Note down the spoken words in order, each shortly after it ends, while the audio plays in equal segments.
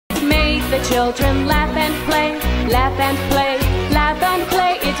the children laugh and play, laugh and play, laugh and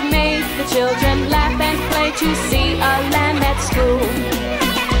play. It made the children laugh and play to see a lamb at school.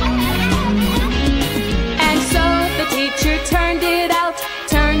 And so the teacher turned it out,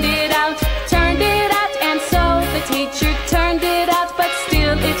 turned it out, turned it out. And so the teacher turned it out, but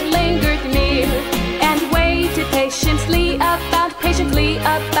still it lingered near, and waited patiently about, patiently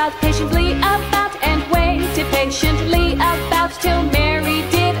about, patiently about, and waited patiently about till Mary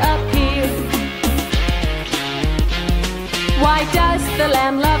did appear. Why does the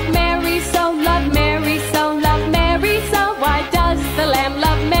lamb love Mary so, love Mary so, love Mary so? Why does the lamb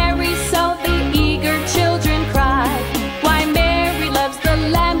love Mary so? The eager children cry. Why Mary loves the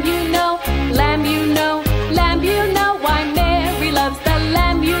lamb, you know, lamb, you know, lamb, you know. Why Mary loves the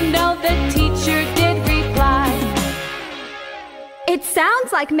lamb, you know, the teacher did reply. It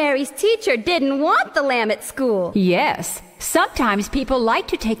sounds like Mary's teacher didn't want the lamb at school. Yes, sometimes people like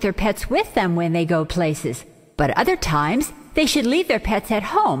to take their pets with them when they go places, but other times they should leave their pets at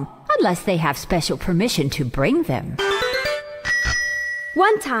home unless they have special permission to bring them.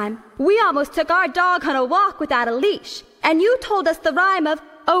 One time, we almost took our dog on a walk without a leash, and you told us the rhyme of,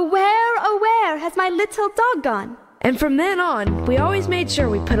 "Oh where has my little dog gone?" And from then on, we always made sure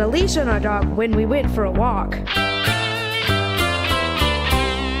we put a leash on our dog when we went for a walk.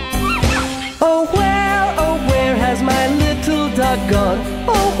 Oh where has my little dog gone?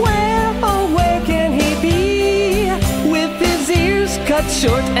 Oh where can he be? With his ears cut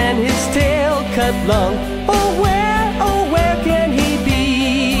short and his tail cut long. Oh where can he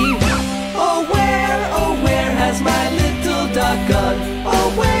be? Oh where has my little dog gone? Oh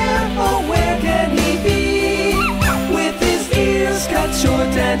where can he be? With his ears cut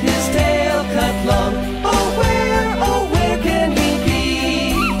short and his tail cut long. Oh where can he be?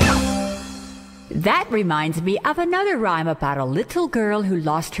 That reminds me of another rhyme about a little girl who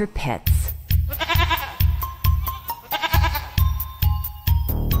lost her pets.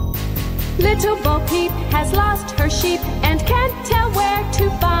 Little Bo Peep has lost her sheep and can't tell where to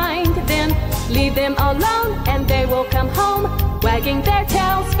find them. Leave them alone and they will come home, wagging their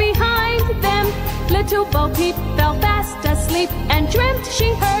tails behind them. Little Bo Peep fell fast asleep and dreamt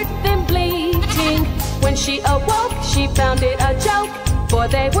she heard them bleating. When she awoke, she found it a joke, for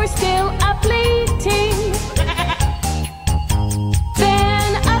they were still a-bleating.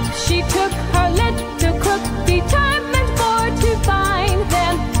 Then up she took her little crook, determined for to find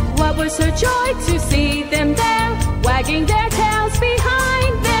them. What was her joy to see them there, wagging their tails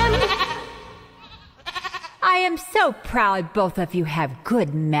behind them. I am so proud both of you have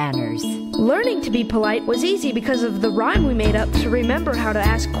good manners. Learning to be polite was easy because of the rhyme we made up to remember how to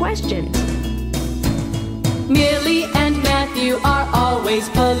ask questions. Millie and Matthew are always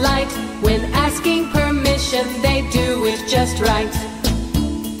polite. When asking permission, they do it just right.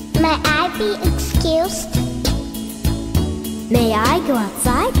 May I be excused? May I go outside?